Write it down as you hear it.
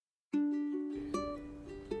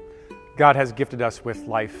God has gifted us with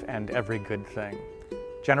life and every good thing.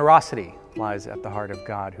 Generosity lies at the heart of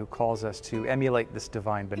God, who calls us to emulate this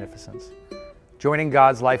divine beneficence. Joining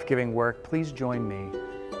God's life-giving work, please join me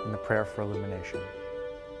in the prayer for illumination.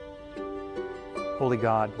 Holy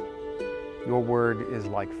God, your word is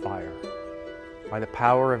like fire. By the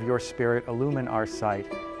power of your Spirit, illumine our sight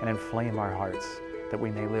and inflame our hearts, that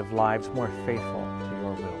we may live lives more faithful to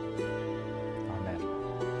your will. Amen.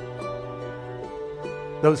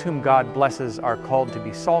 Those whom God blesses are called to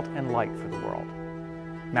be salt and light for the world.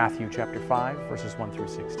 Matthew chapter 5, verses 1 through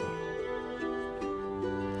 16.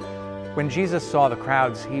 When Jesus saw the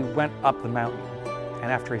crowds, he went up the mountain,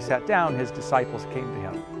 and after he sat down, his disciples came to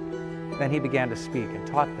him. Then he began to speak and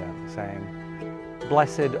taught them, saying,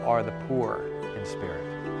 "Blessed are the poor in spirit,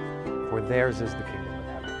 for theirs is the kingdom of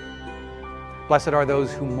heaven. Blessed are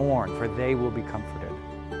those who mourn, for they will be comforted.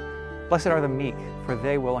 Blessed are the meek, for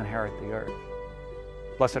they will inherit the earth.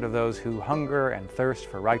 Blessed are those who hunger and thirst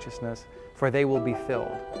for righteousness, for they will be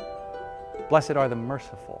filled. Blessed are the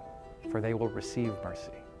merciful, for they will receive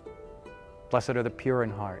mercy. Blessed are the pure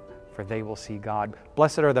in heart, for they will see God.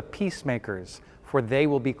 Blessed are the peacemakers, for they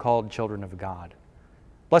will be called children of God.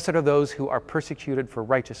 Blessed are those who are persecuted for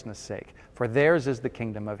righteousness' sake, for theirs is the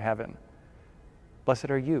kingdom of heaven.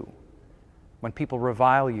 Blessed are you, when people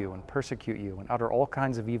revile you and persecute you and utter all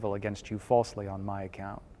kinds of evil against you falsely on my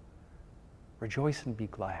account. Rejoice and be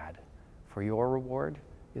glad, for your reward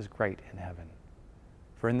is great in heaven.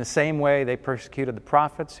 For in the same way they persecuted the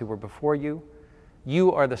prophets who were before you.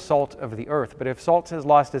 You are the salt of the earth, but if salt has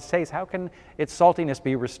lost its taste, how can its saltiness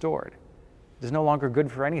be restored? It is no longer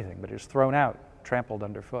good for anything, but it is thrown out, trampled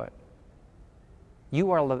underfoot.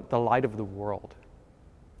 You are the light of the world.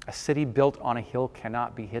 A city built on a hill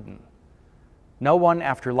cannot be hidden. No one,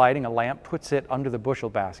 after lighting a lamp, puts it under the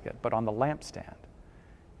bushel basket, but on the lampstand,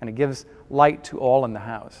 and it gives light to all in the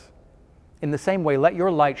house. In the same way, let your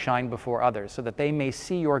light shine before others, so that they may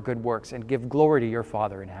see your good works and give glory to your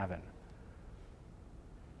Father in heaven."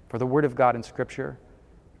 For the word of God in Scripture,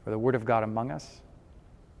 for the word of God among us,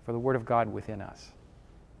 for the word of God within us.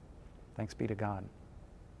 Thanks be to God.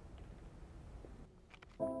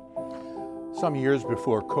 Some years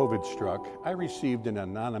before COVID struck, I received an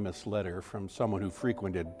anonymous letter from someone who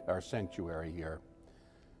frequented our sanctuary here.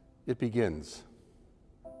 It begins,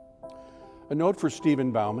 "A note for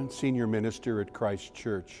Stephen Bauman, senior minister at Christ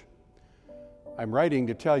Church. I'm writing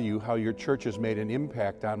to tell you how your church has made an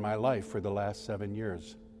impact on my life for the last 7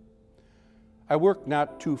 years. I work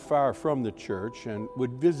not too far from the church and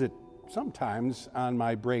would visit sometimes on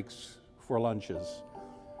my breaks for lunches.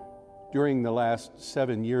 During the last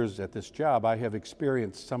 7 years at this job, I have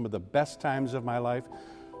experienced some of the best times of my life,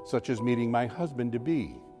 such as meeting my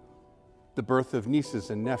husband-to-be, the birth of nieces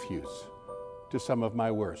and nephews, to some of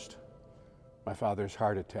my worst, my father's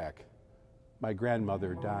heart attack, my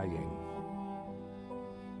grandmother dying,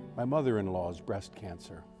 my mother-in-law's breast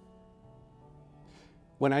cancer.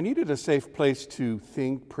 When I needed a safe place to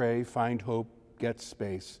think, pray, find hope, get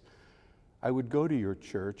space, I would go to your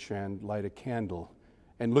church and light a candle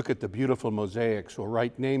and look at the beautiful mosaics or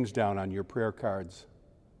write names down on your prayer cards.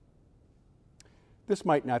 This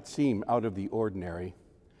might not seem out of the ordinary,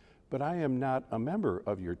 but I am not a member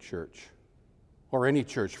of your church, or any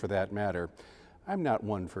church for that matter. I'm not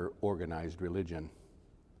one for organized religion.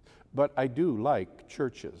 But I do like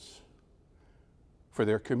churches for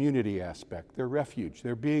their community aspect, their refuge,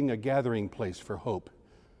 their being a gathering place for hope.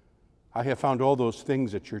 I have found all those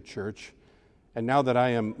things at your church, and now that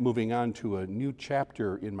I am moving on to a new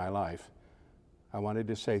chapter in my life, I wanted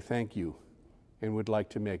to say thank you and would like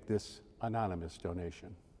to make this anonymous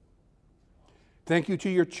donation. Thank you to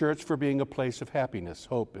your church for being a place of happiness,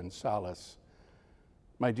 hope, and solace.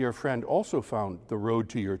 My dear friend also found the road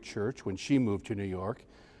to your church when she moved to New York,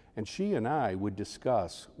 and she and I would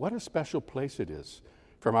discuss what a special place it is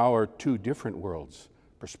from our two different worlds,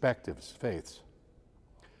 perspectives, faiths.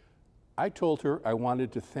 I told her I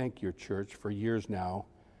wanted to thank your church for years now,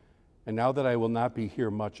 and now that I will not be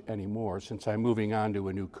here much anymore since I'm moving on to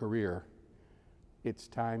a new career, it's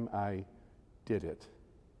time I did it.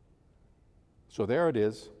 So there it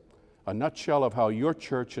is, a nutshell of how your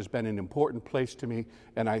church has been an important place to me,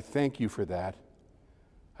 and I thank you for that.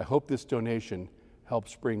 I hope this donation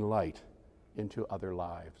helps bring light into other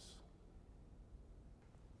lives."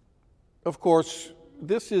 Of course,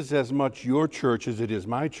 this is as much your church as it is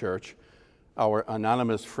my church. Our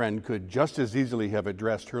anonymous friend could just as easily have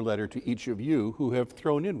addressed her letter to each of you who have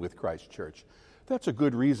thrown in with Christ Church. That's a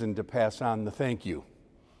good reason to pass on the thank you.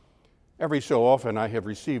 Every so often I have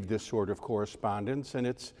received this sort of correspondence, and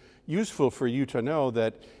it's useful for you to know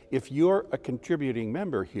that if you're a contributing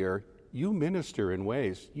member here, you minister in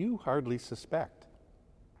ways you hardly suspect.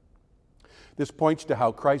 This points to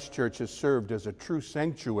how Christ Church has served as a true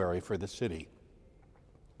sanctuary for the city.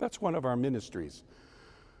 That's one of our ministries,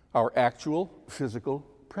 our actual physical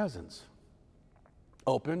presence,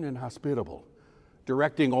 open and hospitable,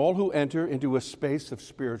 directing all who enter into a space of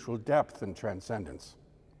spiritual depth and transcendence.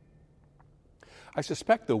 I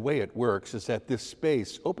suspect the way it works is that this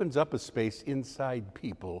space opens up a space inside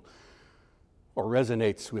people, or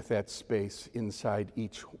resonates with that space inside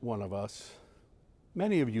each one of us.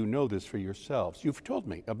 Many of you know this for yourselves. You've told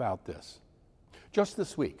me about this. Just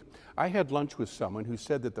this week, I had lunch with someone who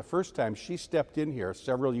said that the first time she stepped in here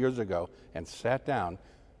several years ago and sat down,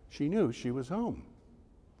 she knew she was home.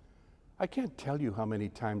 I can't tell you how many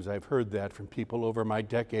times I've heard that from people over my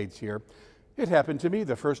decades here. It happened to me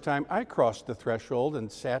the first time I crossed the threshold and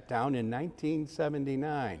sat down in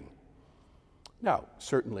 1979. Now,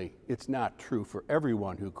 certainly, it's not true for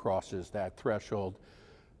everyone who crosses that threshold,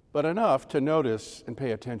 but enough to notice and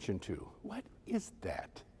pay attention to. What is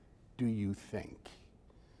that, do you think?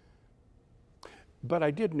 But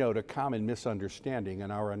I did note a common misunderstanding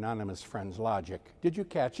in our anonymous friend's logic. Did you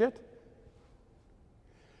catch it?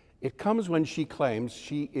 It comes when she claims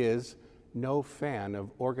she is no fan of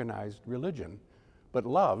organized religion, but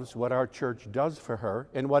loves what our church does for her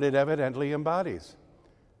and what it evidently embodies.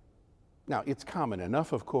 Now, it's common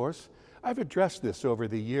enough, of course. I've addressed this over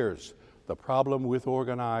the years, the problem with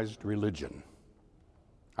organized religion.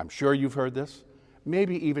 I'm sure you've heard this,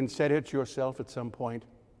 maybe even said it yourself at some point.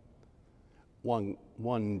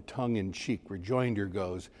 One tongue-in-cheek rejoinder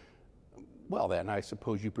goes, well then, I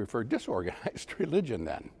suppose you prefer disorganized religion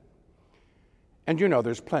then. And you know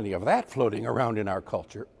there's plenty of that floating around in our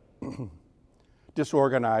culture.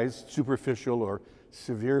 Disorganized, superficial, or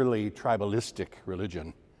severely tribalistic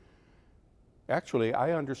religion. Actually,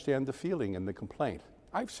 I understand the feeling and the complaint.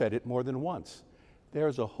 I've said it more than once.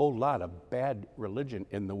 There's a whole lot of bad religion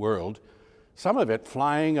in the world, some of it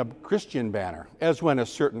flying a Christian banner, as when a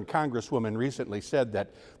certain congresswoman recently said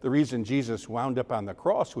that the reason Jesus wound up on the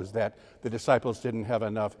cross was that the disciples didn't have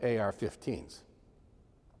enough AR-15s.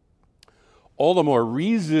 All the more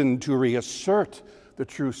reason to reassert the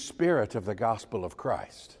true spirit of the gospel of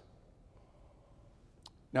Christ.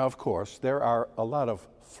 Now, of course, there are a lot of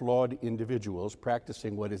flawed individuals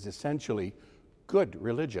practicing what is essentially good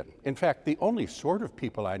religion. In fact, the only sort of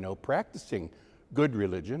people I know practicing good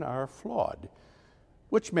religion are flawed,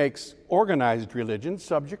 which makes organized religion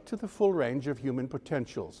subject to the full range of human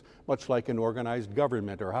potentials, much like an organized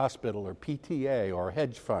government or hospital or PTA or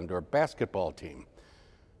hedge fund or basketball team.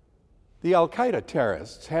 The Al-Qaeda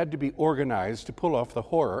terrorists had to be organized to pull off the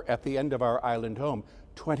horror at the end of our island home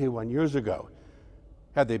 21 years ago.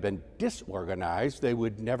 Had they been disorganized, they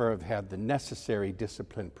would never have had the necessary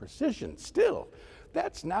disciplined precision. Still,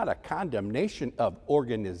 that's not a condemnation of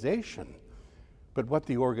organization, but what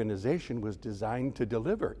the organization was designed to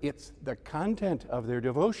deliver. It's the content of their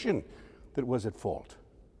devotion that was at fault.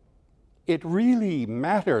 It really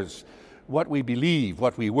matters what we believe,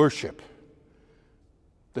 what we worship,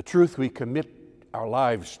 the truth we commit our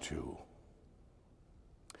lives to.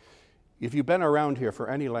 If you've been around here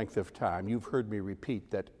for any length of time, you've heard me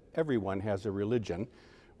repeat that everyone has a religion,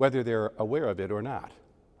 whether they're aware of it or not.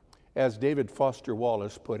 As David Foster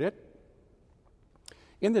Wallace put it,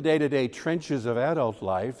 in the day-to-day trenches of adult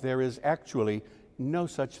life, there is actually no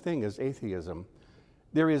such thing as atheism.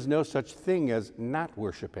 There is no such thing as not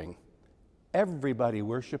worshiping. Everybody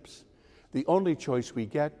worships. The only choice we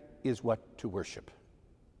get is what to worship.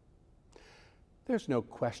 There's no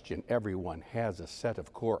question everyone has a set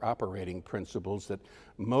of core operating principles that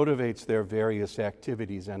motivates their various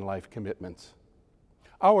activities and life commitments.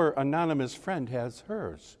 Our anonymous friend has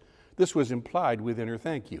hers. This was implied within her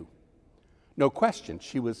thank you. No question,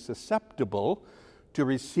 she was susceptible to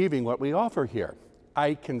receiving what we offer here.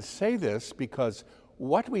 I can say this because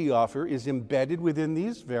what we offer is embedded within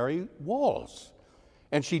these very walls,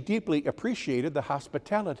 and she deeply appreciated the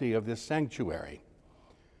hospitality of this sanctuary.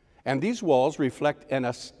 And these walls reflect an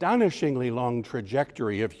astonishingly long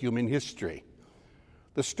trajectory of human history.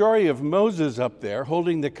 The story of Moses up there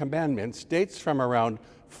holding the commandments dates from around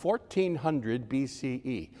 1400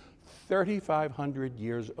 BCE, 3,500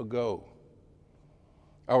 years ago.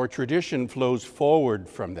 Our tradition flows forward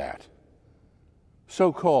from that.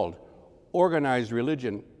 So-called organized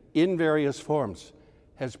religion in various forms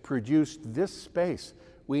has produced this space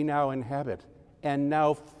we now inhabit and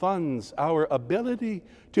now funds our ability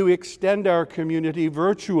to extend our community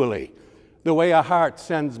virtually, the way a heart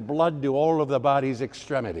sends blood to all of the body's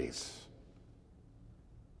extremities.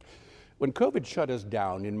 When COVID shut us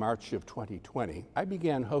down in March of 2020, I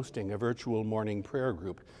began hosting a virtual morning prayer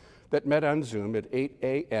group that met on Zoom at 8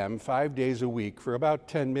 a.m. 5 days a week for about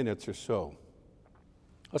 10 minutes or so.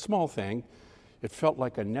 A small thing. It felt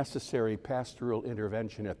like a necessary pastoral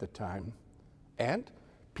intervention at the time. And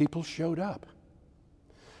people showed up.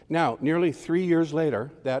 Now, nearly 3 years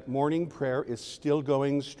later, that morning prayer is still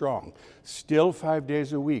going strong, still 5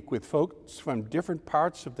 days a week, with folks from different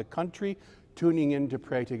parts of the country tuning in to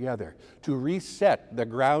pray together, to reset the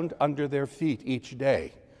ground under their feet each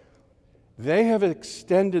day. They have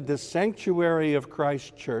extended the sanctuary of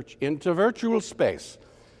Christ Church into virtual space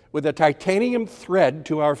with a titanium thread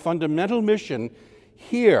to our fundamental mission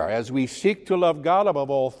here as we seek to love God above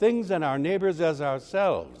all things and our neighbors as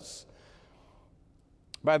ourselves.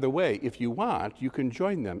 By the way, if you want, you can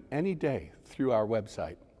join them any day through our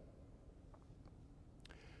website.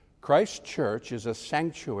 Christ Church is a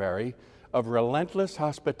sanctuary of relentless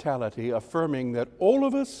hospitality, affirming that all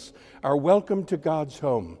of us are welcome to God's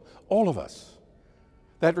home. All of us.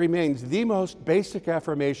 That remains the most basic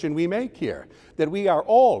affirmation we make here, that we are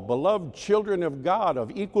all beloved children of God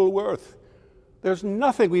of equal worth. There's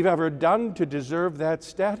nothing we've ever done to deserve that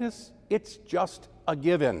status. It's just a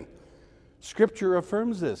given. Scripture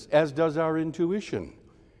affirms this, as does our intuition.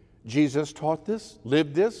 Jesus taught this,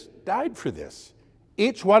 lived this, died for this.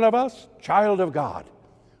 Each one of us, child of God.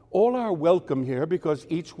 All are welcome here because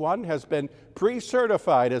each one has been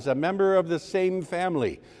pre-certified as a member of the same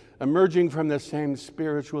family, emerging from the same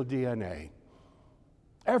spiritual DNA.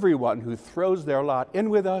 Everyone who throws their lot in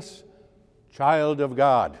with us, child of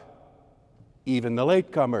God. Even the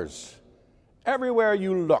latecomers. Everywhere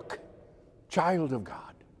you look, child of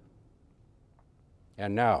God.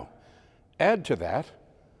 And now, add to that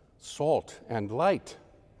salt and light.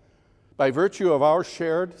 By virtue of our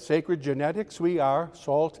shared sacred genetics, we are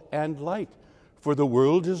salt and light for the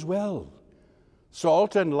world as well.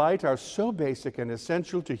 Salt and light are so basic and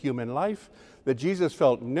essential to human life that Jesus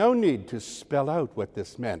felt no need to spell out what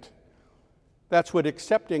this meant. That's what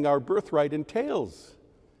accepting our birthright entails.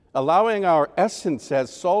 Allowing our essence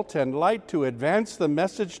as salt and light to advance the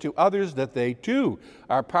message to others that they too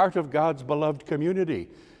are part of God's beloved community.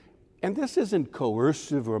 And this isn't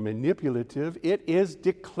coercive or manipulative, it is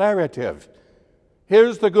declarative.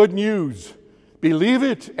 Here's the good news. Believe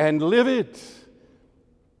it and live it.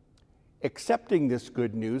 Accepting this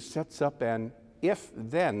good news sets up an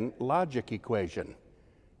if-then logic equation.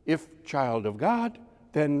 If child of God,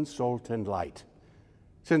 then salt and light.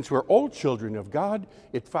 Since we're all children of God,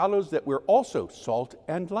 it follows that we're also salt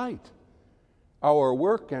and light. Our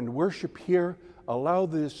work and worship here allow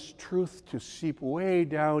this truth to seep way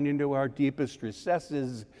down into our deepest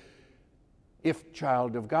recesses. If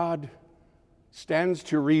child of God, stands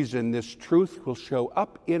to reason this truth will show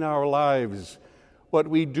up in our lives, what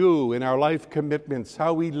we do in our life commitments,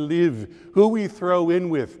 how we live, who we throw in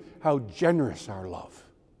with, how generous our love.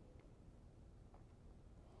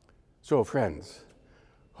 So, friends,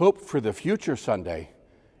 Hope for the Future Sunday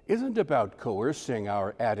isn't about coercing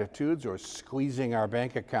our attitudes or squeezing our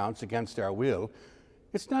bank accounts against our will.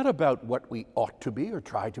 It's not about what we ought to be or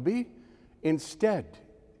try to be. Instead,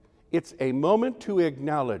 it's a moment to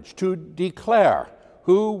acknowledge, to declare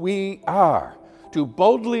who we are, to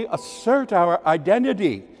boldly assert our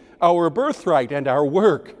identity, our birthright, and our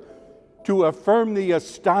work, to affirm the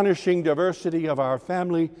astonishing diversity of our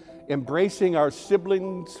family, embracing our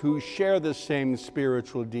siblings who share the same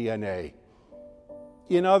spiritual DNA.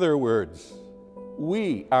 In other words,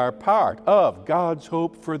 we are part of God's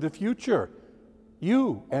hope for the future.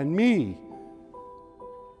 You and me.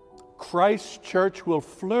 Christ's church will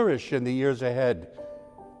flourish in the years ahead.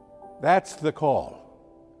 That's the call.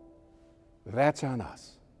 That's on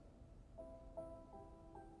us.